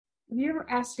Have you ever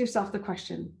asked yourself the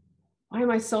question, why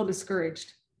am I so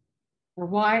discouraged? Or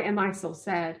why am I so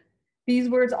sad? These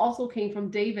words also came from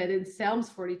David in Psalms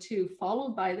 42,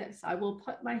 followed by this: I will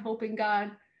put my hope in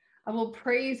God. I will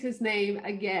praise his name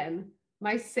again,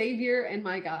 my Savior and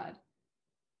my God.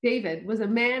 David was a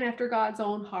man after God's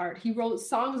own heart. He wrote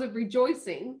songs of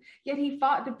rejoicing, yet he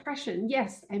fought depression.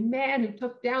 Yes, a man who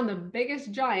took down the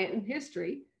biggest giant in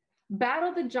history,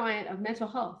 battled the giant of mental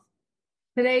health.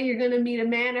 Today, you're going to meet a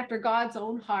man after God's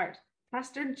own heart,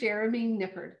 Pastor Jeremy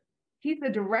Nippard. He's the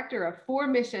director of Four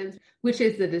Missions, which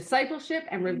is the discipleship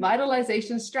and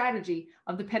revitalization strategy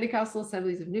of the Pentecostal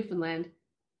Assemblies of Newfoundland.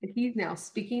 And he's now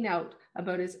speaking out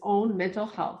about his own mental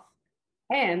health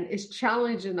and is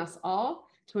challenging us all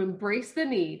to embrace the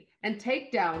need and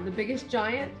take down the biggest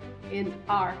giant in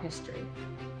our history.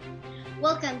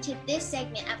 Welcome to this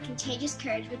segment of Contagious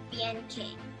Courage with Vian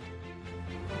King.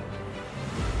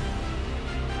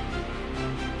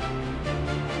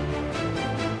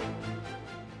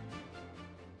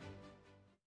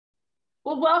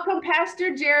 Well, welcome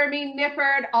Pastor Jeremy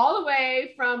Nippard, all the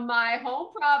way from my home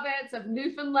province of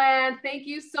Newfoundland. Thank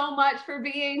you so much for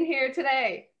being here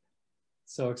today.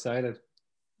 So excited.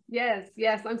 Yes,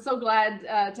 I'm so glad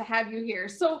to have you here.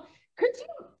 So could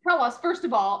you tell us, first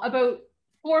of all, about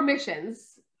Four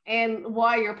Missions and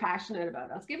why you're passionate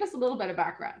about us? Give us a little bit of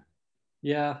background.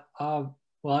 Yeah, well,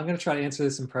 I'm going to try to answer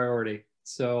this in priority.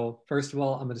 So first of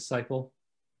all, I'm a disciple.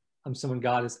 I'm someone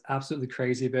God is absolutely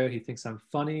crazy about. He thinks I'm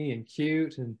funny and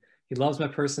cute, and he loves my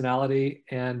personality.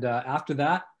 And after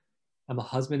that, I'm a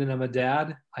husband and I'm a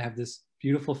dad. I have this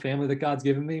beautiful family that God's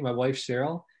given me, my wife,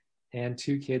 Cheryl, and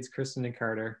two kids, Kristen and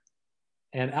Carter.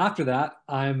 And after that,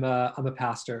 I'm a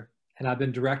pastor, and I've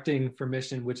been directing for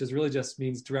Mission, which is really just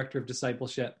means director of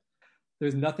discipleship.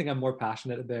 There's nothing I'm more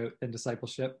passionate about than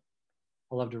discipleship.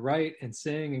 I love to write and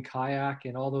sing and kayak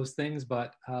and all those things,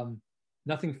 but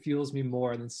nothing fuels me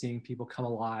more than seeing people come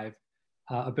alive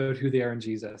about who they are in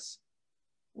Jesus.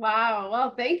 Wow. Well,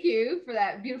 thank you for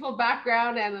that beautiful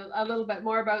background and a little bit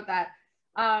more about that.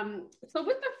 So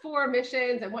with the Four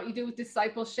Missions and what you do with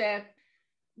discipleship,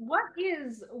 what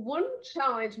is one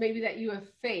challenge maybe that you have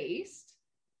faced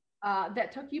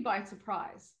that took you by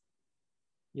surprise?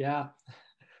 Yeah.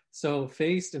 So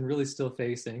faced and really still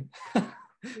facing.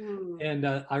 And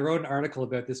I wrote an article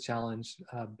about this challenge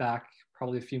back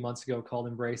probably a few months ago called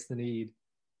Embrace the Need.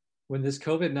 When this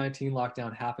COVID-19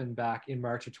 lockdown happened back in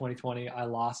March of 2020, I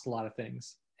lost a lot of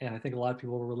things. And I think a lot of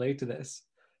people will relate to this.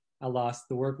 I lost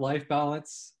the work-life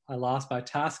balance. I lost my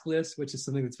task list, which is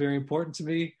something that's very important to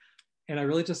me. And I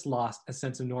really just lost a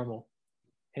sense of normal.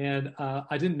 And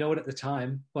I didn't know it at the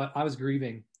time, but I was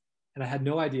grieving. And I had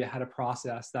no idea how to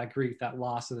process that grief, that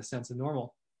loss of the sense of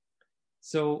normal.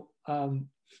 So I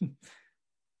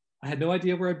had no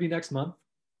idea where I'd be next month,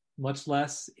 much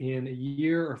less in a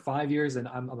year or 5 years. And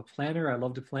I'm a planner. I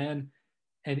love to plan.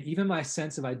 And even my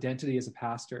sense of identity as a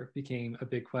pastor became a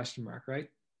big question mark, right?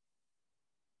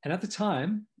 And at the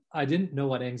time, I didn't know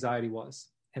what anxiety was.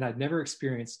 And I'd never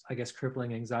experienced, I guess,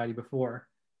 crippling anxiety before.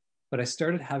 But I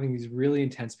started having these really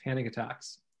intense panic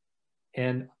attacks.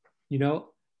 And,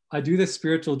 I do this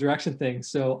spiritual direction thing.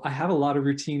 So I have a lot of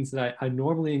routines that I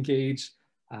normally engage,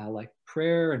 like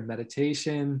prayer and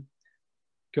meditation,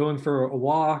 going for a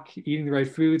walk, eating the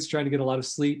right foods, trying to get a lot of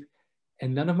sleep.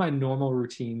 And none of my normal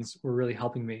routines were really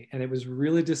helping me. And it was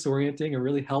really disorienting, a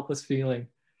really helpless feeling.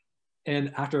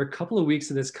 And after a couple of weeks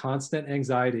of this constant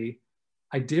anxiety,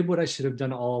 I did what I should have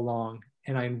done all along.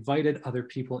 And I invited other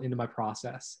people into my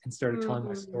process and started telling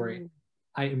my story.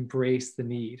 I embraced the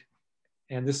need.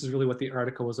 And this is really what the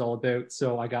article was all about.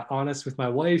 So I got honest with my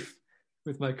wife,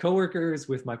 with my coworkers,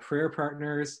 with my prayer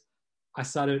partners. I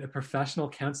sought out a professional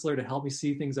counselor to help me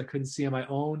see things I couldn't see on my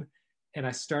own. And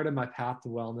I started my path to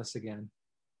wellness again.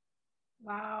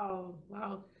 Wow.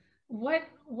 What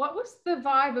was the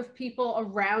vibe of people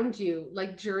around you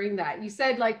like during that? You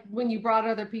said like when you brought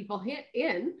other people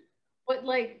in, but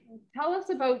like tell us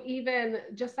about even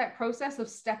just that process of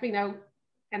stepping out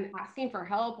and asking for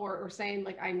help or saying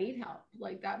like I need help.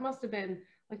 Like that must have been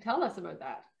like, tell us about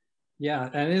that. Yeah,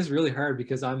 and it is really hard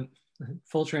because I'm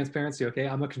full transparency, okay?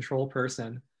 I'm a control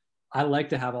person. I like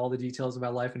to have all the details of my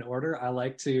life in order. I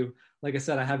like to, like I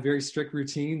said, I have very strict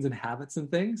routines and habits and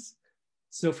things.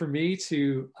 So for me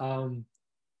to,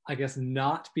 I guess,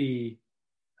 not be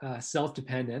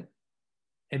self-dependent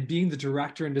and being the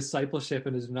director in discipleship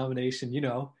in a denomination,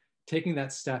 taking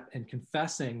that step and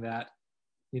confessing that,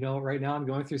 right now I'm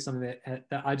going through something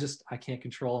that I can't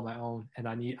control on my own, and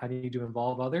I need to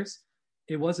involve others.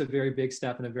 It was a very big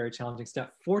step and a very challenging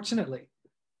step. Fortunately,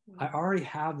 I already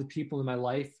have the people in my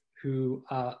life who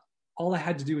all I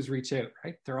had to do was reach out,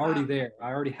 right? They're already there.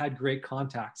 I already had great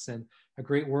contacts and a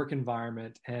great work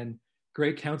environment and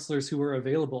great counselors who were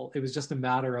available. It was just a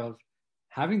matter of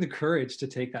having the courage to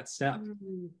take that step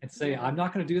and say, I'm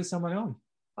not going to do this on my own.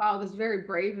 Wow, that's very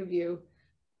brave of you.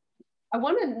 I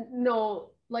want to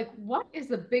know, like, what is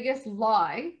the biggest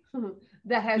lie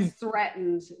that has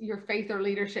threatened your faith or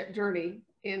leadership journey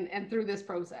and through this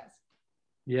process?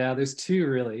 Yeah, there's two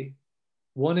really.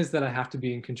 One is that I have to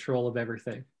be in control of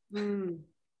everything. And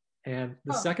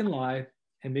the second lie,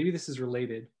 and maybe this is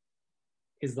related,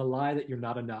 is the lie that you're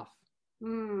not enough.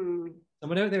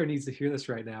 Someone out there needs to hear this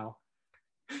right now.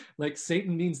 Like,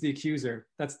 Satan means the accuser.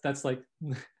 That's like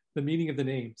the meaning of the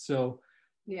name. So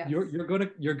you're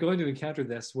going to encounter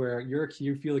this where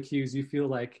you feel accused. You feel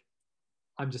like,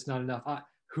 I'm just not enough.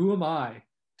 Who am I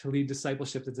to lead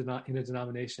discipleship in a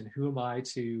denomination? Who am I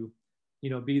to,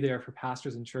 be there for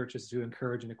pastors and churches to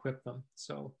encourage and equip them?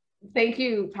 So thank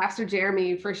you, Pastor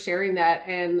Jeremy, for sharing that.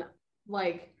 And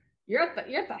like, you're at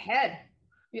the head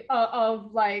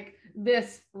of like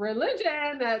this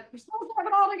religion that we're supposed to have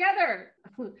it all together.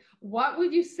 What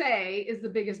would you say is the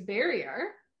biggest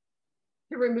barrier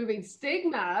to removing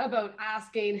stigma about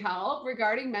asking help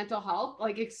regarding mental health,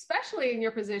 like especially in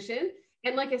your position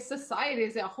and like a society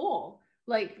as a whole,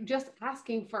 like just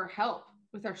asking for help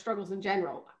with our struggles in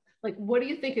general? Like, what do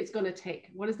you think it's going to take?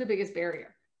 What is the biggest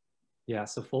barrier? Yeah,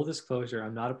 so full disclosure,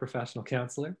 I'm not a professional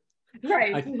counselor.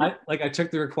 Right. I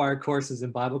took the required courses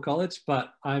in Bible college,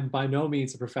 but I'm by no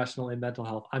means a professional in mental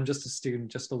health. I'm just a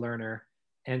student, just a learner,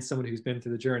 and someone who's been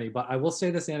through the journey. But I will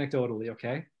say this anecdotally,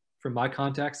 okay? From my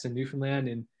context in Newfoundland,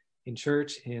 in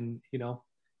church, in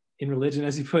religion,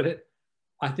 as you put it,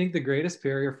 I think the greatest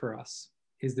barrier for us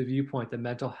is the viewpoint that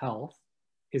mental health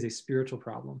is a spiritual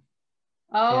problem.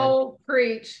 Oh, and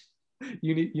preach.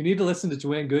 You need to listen to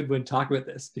Joanne Goodwin talk about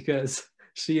this, because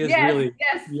she is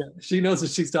she knows what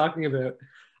she's talking about.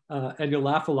 And you'll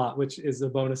laugh a lot, which is a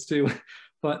bonus too.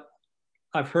 But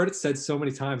I've heard it said so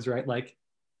many times, right? Like,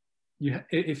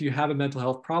 if you have a mental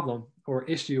health problem or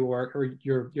issue, or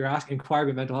you're asking, inquiring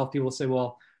about mental health, people will say,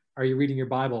 well, are you reading your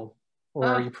Bible? Or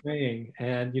are you praying?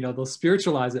 And, they'll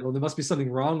spiritualize it. Well, there must be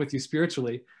something wrong with you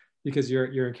spiritually because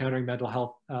you're encountering mental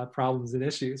health problems and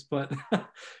issues. But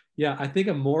yeah, I think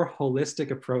a more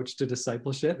holistic approach to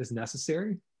discipleship is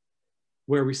necessary,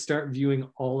 where we start viewing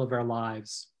all of our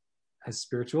lives as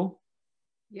spiritual.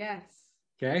 Yes.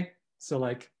 Okay. So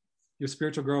like, your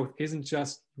spiritual growth isn't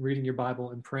just reading your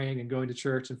Bible and praying and going to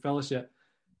church and fellowship.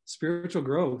 Spiritual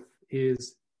growth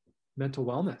is mental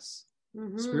wellness.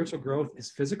 Spiritual growth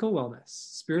is physical wellness.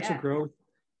 Spiritual growth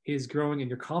is growing in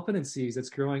your competencies. It's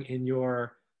growing in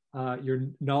your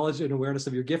knowledge and awareness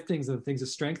of your giftings and the things that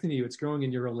strengthen you. It's growing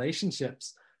in your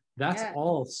relationships. That's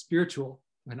all spiritual,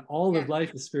 and all of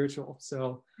life is spiritual.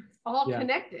 So it's all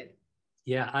connected.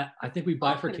 Yeah, I think we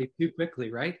bifurcate too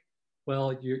quickly, right?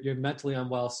 Well, you're mentally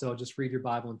unwell, so just read your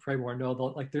Bible and pray more. No,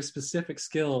 like, there's specific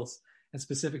skills and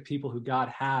specific people who God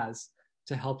has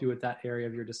to help you with that area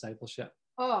of your discipleship.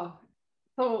 Oh,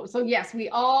 so yes, we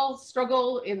all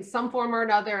struggle in some form or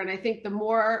another. And I think the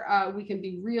more we can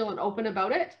be real and open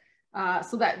about it,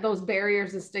 so that those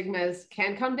barriers and stigmas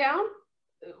can come down,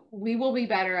 we will be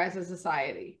better as a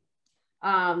society.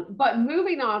 But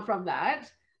moving on from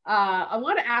that, I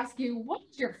want to ask you,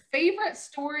 what's your favorite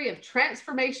story of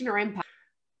transformation or impact?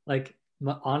 Like,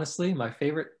 honestly, my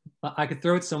favorite, I could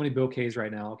throw out so many bouquets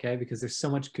right now, okay? Because there's so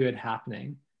much good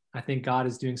happening. I think God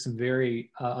is doing some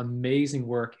very amazing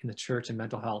work in the church and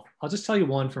mental health. I'll just tell you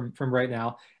one from right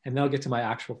now, and then I'll get to my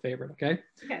actual favorite, okay?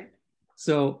 Okay.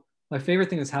 So my favorite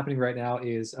thing that's happening right now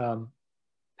is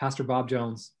Pastor Bob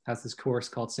Jones has this course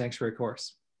called Sanctuary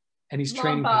Course. And he's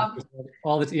training pastors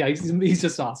all the time. Yeah, he's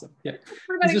just awesome. Yeah.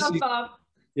 Everybody loves Bob.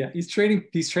 Yeah, he's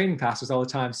training pastors all the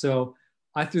time. So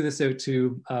I threw this out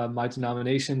to my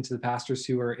denomination, to the pastors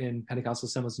who are in Pentecostal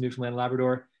Assemblies in Newfoundland and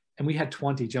Labrador. And we had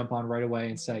 20 jump on right away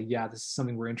and say, yeah, this is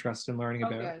something we're interested in learning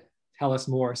about. Good. Tell us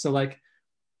more. So like,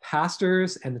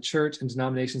 pastors and the church and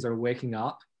denominations are waking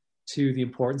up to the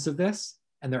importance of this,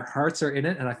 and their hearts are in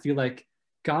it. And I feel like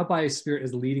God by his Spirit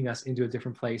is leading us into a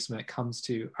different place when it comes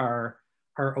to our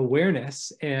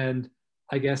awareness and,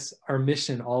 I guess, our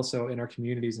mission also in our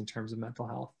communities in terms of mental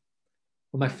health.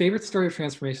 Well, my favorite story of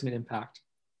transformation and impact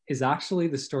is actually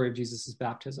the story of Jesus's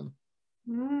baptism.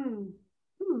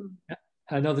 Yeah,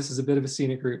 I know this is a bit of a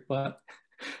scenic route, but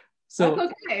so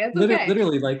that's okay. It's okay.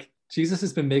 Literally, like, Jesus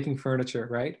has been making furniture,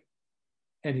 right?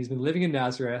 And he's been living in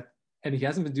Nazareth, and he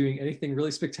hasn't been doing anything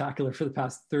really spectacular for the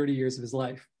past 30 years of his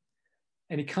life.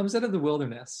 And he comes out of the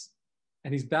wilderness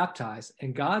and he's baptized,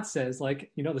 and God says,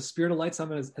 like, the Spirit alights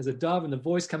on him as a dove, and the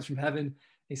voice comes from heaven.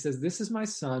 He says, this is my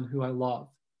son who I love.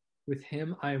 With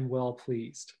him I am well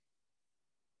pleased.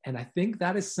 And I think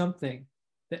that is something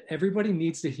that everybody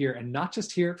needs to hear, and not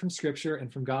just hear it from scripture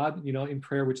and from God, in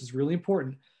prayer, which is really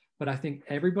important. But I think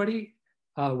everybody,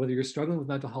 whether you're struggling with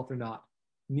mental health or not,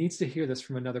 needs to hear this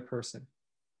from another person.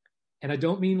 And I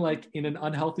don't mean like in an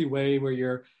unhealthy way where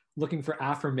you're looking for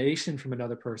affirmation from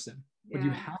another person, but you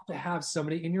have to have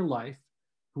somebody in your life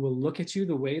who will look at you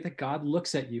the way that God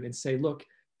looks at you and say, look,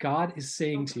 God is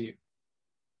saying to you,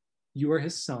 you are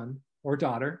his son or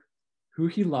daughter who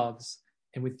he loves,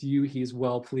 and with you he is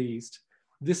well pleased.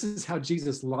 This is how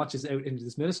Jesus launches out into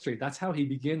this ministry. That's how he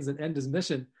begins and ends his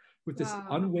mission, with this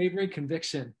unwavering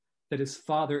conviction that his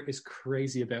Father is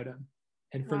crazy about him.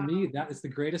 And for me, that is the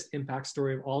greatest impact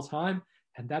story of all time.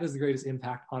 And that is the greatest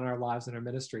impact on our lives and our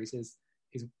ministries, is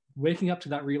waking up to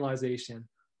that realization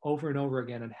over and over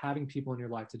again and having people in your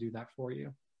life to do that for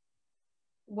you.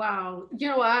 Wow. You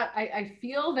know what? I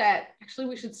feel that actually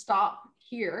we should stop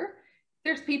here.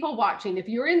 There's people watching. If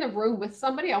you're in the room with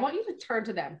somebody, I want you to turn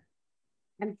to them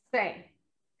and say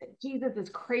that Jesus is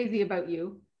crazy about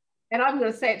you. And I'm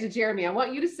going to say it to Jeremy. I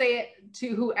want you to say it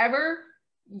to whoever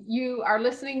you are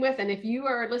listening with. And if you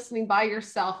are listening by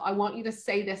yourself, I want you to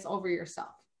say this over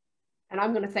yourself. And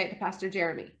I'm going to say it to Pastor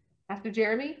Jeremy. Pastor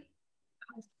Jeremy,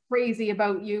 I'm crazy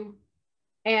about you.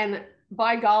 And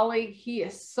by golly, he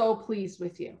is so pleased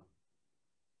with you.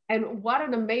 And what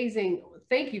an amazing,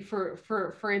 thank you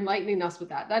for enlightening us with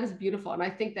that. That is beautiful. And I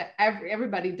think that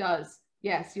everybody does.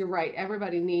 Yes, you're right.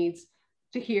 Everybody needs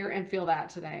to hear and feel that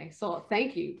today. So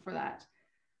thank you for that.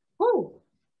 Woo.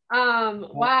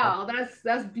 Wow,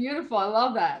 that's beautiful. I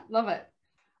love that. Love it.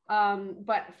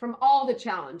 But from all the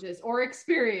challenges or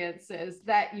experiences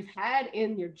that you've had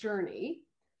in your journey,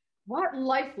 what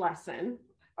life lesson,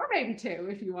 or maybe two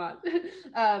if you want,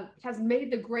 has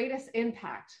made the greatest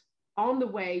impact on the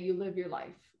way you live your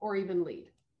life or even lead?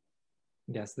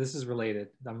 Yes, this is related.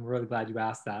 I'm really glad you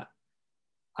asked that.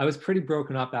 I was pretty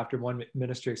broken up after one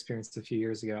ministry experience a few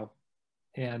years ago,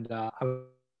 and I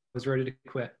was ready to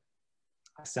quit.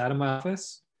 I sat in my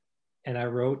office and I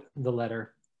wrote the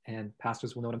letter, and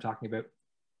pastors will know what I'm talking about.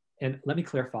 And let me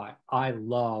clarify, I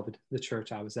loved the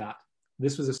church I was at.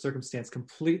 This was a circumstance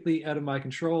completely out of my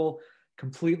control,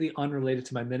 completely unrelated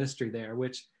to my ministry there,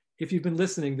 which, if you've been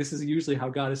listening, this is usually how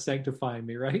God is sanctifying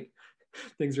me, right?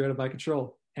 Things are out of my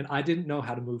control. And I didn't know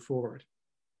how to move forward.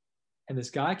 And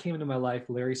this guy came into my life,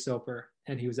 Larry Soper,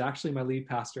 and he was actually my lead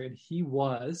pastor, and he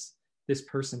was this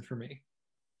person for me.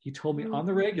 He told me on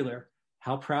the regular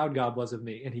how proud God was of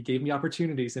me, and he gave me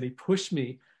opportunities, and he pushed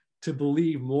me to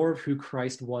believe more of who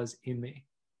Christ was in me.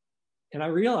 And I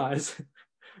realized,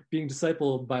 being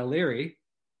discipled by Larry,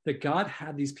 that God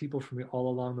had these people for me all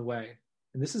along the way.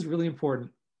 And this is really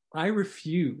important. I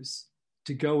refuse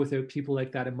to go without people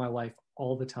like that in my life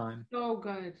all the time. Oh,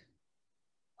 good.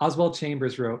 Oswald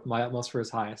Chambers wrote My Utmost for His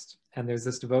Highest. And there's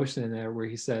this devotion in there where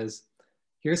he says,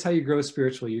 here's how you grow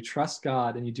spiritually. You trust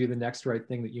God and you do the next right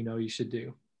thing that you know you should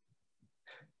do.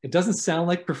 It doesn't sound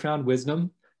like profound wisdom,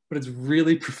 but it's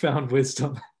really profound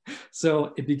wisdom.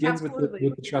 So it begins with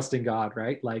the trusting God,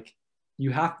 right? Like you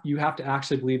have to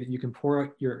actually believe that you can pour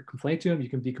out your complaint to him. You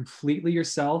can be completely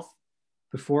yourself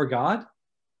before God,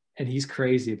 and he's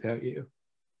crazy about you.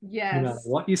 Yes. No matter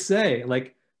what you say,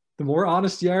 like the more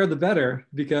honest you are, the better,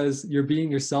 because you're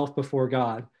being yourself before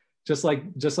God. Just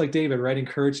like David, right?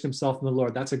 Encouraged himself in the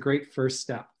Lord. That's a great first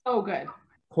step. Oh, good.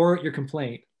 Pour out your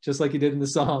complaint, just like you did in the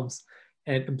Psalms,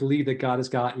 and believe that God has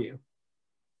got you.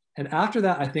 And after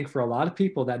that, I think for a lot of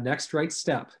people, that next right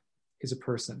step is a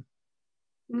person.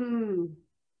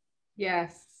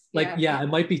 Yes. Like, it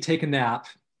might be take a nap,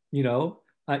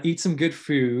 eat some good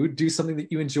food, do something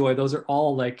that you enjoy. Those are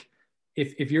all like,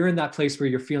 if you're in that place where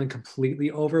you're feeling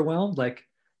completely overwhelmed, like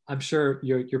I'm sure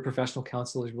your professional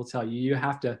counselors will tell you, you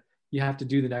have to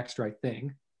do the next right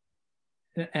thing.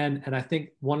 And I think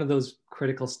one of those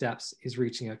critical steps is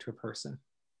reaching out to a person.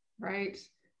 Right.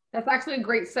 That's actually a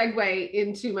great segue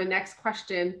into my next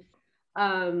question.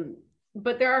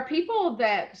 But there are people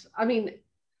that,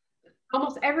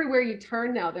 almost everywhere you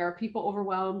turn now, there are people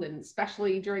overwhelmed, and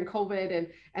especially during COVID,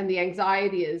 and the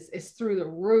anxiety is through the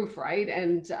roof, right?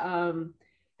 And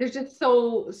there's just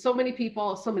so many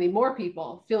people, so many more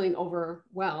people feeling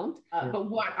overwhelmed. But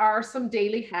what are some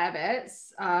daily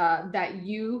habits that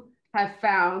you have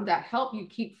found that help you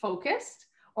keep focused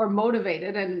or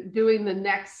motivated, and doing the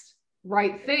next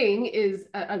right thing is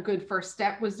a good first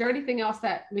step? Was there anything else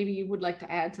that maybe you would like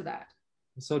to add to that?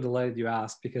 I'm so delighted you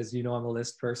asked, because I'm a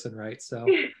list person, right? So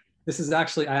this is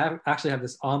actually, I have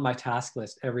this on my task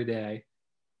list every day.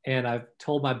 And I've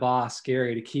told my boss,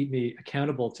 Gary, to keep me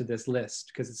accountable to this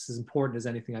list, because it's as important as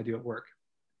anything I do at work.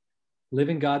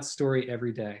 Living God's story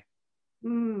every day.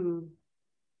 Mm.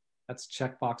 That's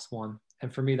checkbox one.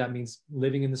 And for me, that means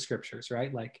living in the scriptures,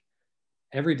 right? Like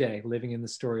every day, living in the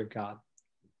story of God,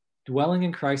 dwelling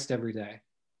in Christ every day,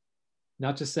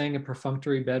 not just saying a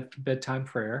perfunctory bedtime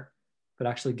prayer, but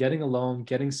actually getting alone,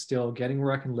 getting still, getting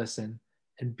where I can listen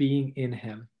and being in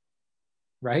him,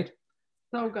 right?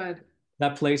 So good.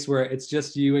 That place where it's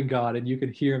just you and God and you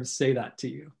can hear him say that to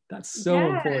you. That's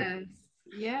so important.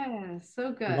 Yes,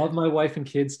 so good. Love my wife and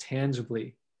kids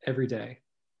tangibly every day.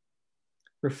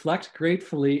 Reflect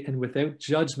gratefully and without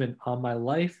judgment on my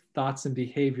life, thoughts, and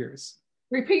behaviors.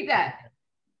 Repeat that.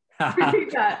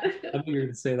 Repeat that. I knew you were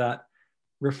going to say that.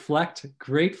 Reflect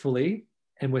gratefully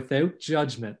and without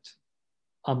judgment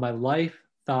on my life,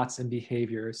 thoughts, and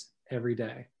behaviors every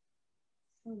day.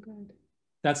 So good.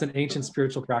 That's an ancient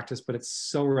spiritual practice, but it's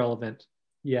so relevant.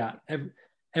 Yeah,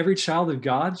 every child of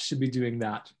God should be doing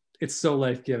that. It's so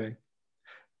life-giving.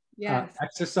 Yes.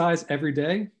 Exercise every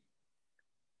day.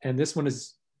 And this one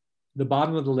is the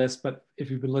bottom of the list, but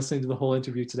if you've been listening to the whole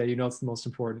interview today, you know it's the most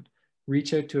important.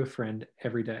 Reach out to a friend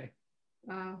every day.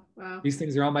 Wow. These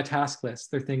things are on my task list.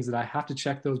 They're things that I have to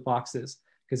check those boxes,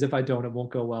 because if I don't, it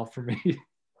won't go well for me.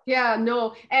 Yeah,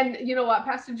 no. And you know what,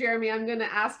 Pastor Jeremy, I'm going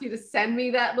to ask you to send me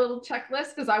that little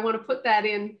checklist, because I want to put that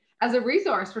in as a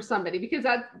resource for somebody, because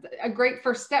that's a great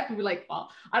first step to be like, well,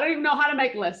 I don't even know how to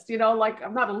make lists, like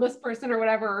I'm not a list person or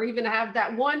whatever, or even have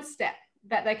that one step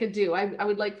that I could do. I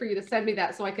would like for you to send me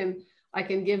that so I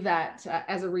can give that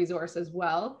as a resource as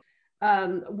well.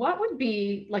 What would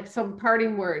be like some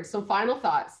parting words, some final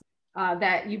thoughts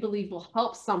that you believe will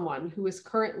help someone who is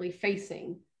currently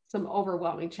facing some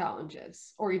overwhelming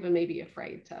challenges, or even maybe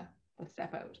afraid to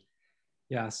step out?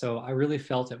 Yeah, so I really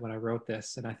felt it when I wrote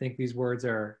this, and I think these words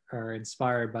are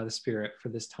inspired by the Spirit for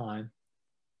this time.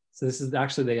 So this is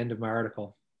actually the end of my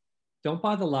article. Don't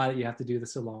buy the lie that you have to do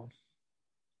this alone,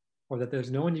 or that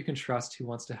there's no one you can trust who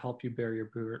wants to help you bear your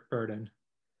burden.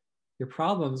 Your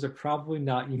problems are probably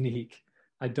not unique.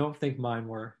 I don't think mine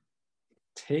were.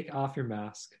 Take off your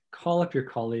mask, call up your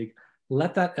colleague,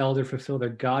 let that elder fulfill their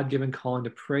God-given calling to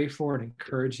pray for and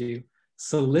encourage you,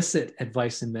 solicit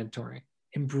advice and mentoring,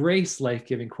 embrace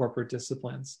life-giving corporate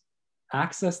disciplines,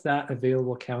 access that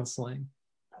available counseling,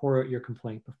 pour out your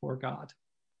complaint before God.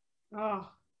 Oh,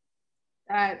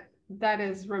 that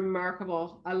is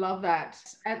remarkable. I love that.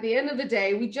 At the end of the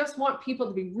day, we just want people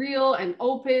to be real and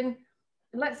open.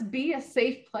 Let's be a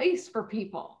safe place for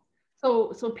people.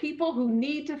 So people who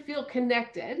need to feel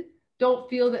connected don't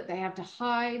feel that they have to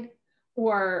hide,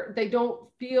 or they don't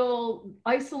feel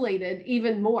isolated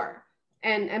even more.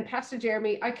 And Pastor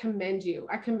Jeremy, I commend you.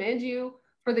 I commend you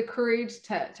for the courage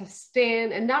to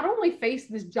stand and not only face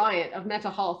this giant of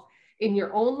mental health in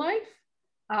your own life,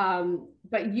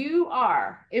 but you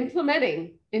are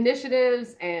implementing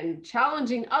initiatives and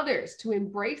challenging others to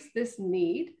embrace this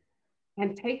need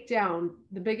and take down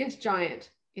the biggest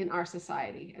giant in our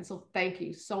society. And so thank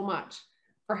you so much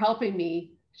for helping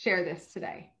me share this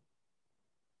today.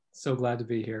 So glad to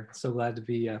be here. So glad to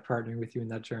be partnering with you in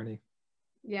that journey.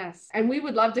 Yes. And we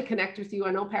would love to connect with you.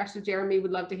 I know Pastor Jeremy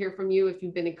would love to hear from you if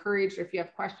you've been encouraged or if you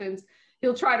have questions.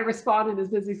 He'll try to respond in his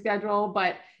busy schedule,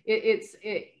 but it's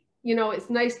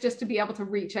nice just to be able to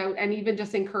reach out and even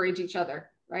just encourage each other,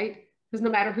 right? Because no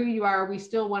matter who you are, we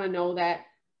still want to know that,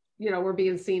 we're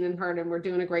being seen and heard and we're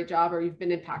doing a great job, or you've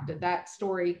been impacted. That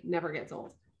story never gets old.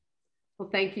 Well,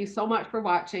 thank you so much for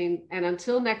watching. And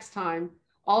until next time,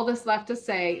 all that's left to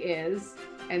say is,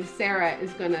 and Sarah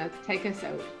is going to take us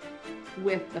out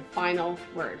with the final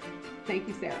word. Thank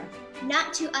you, Sarah.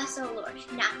 Not to us, O Lord,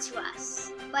 not to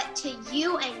us, but to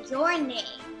you and your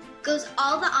name goes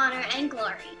all the honor and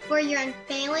glory for your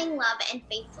unfailing love and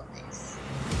faithfulness.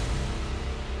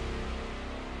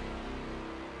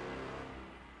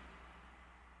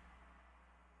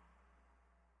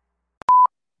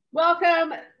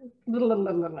 Welcome,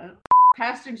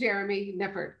 Pastor Jeremy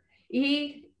Nippert.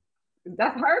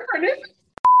 That's hard for him.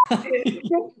 It's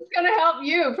going to help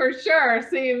you for sure,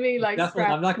 seeing me like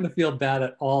Definitely, I'm not going to feel bad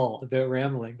at all about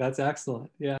rambling. That's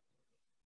excellent. Yeah.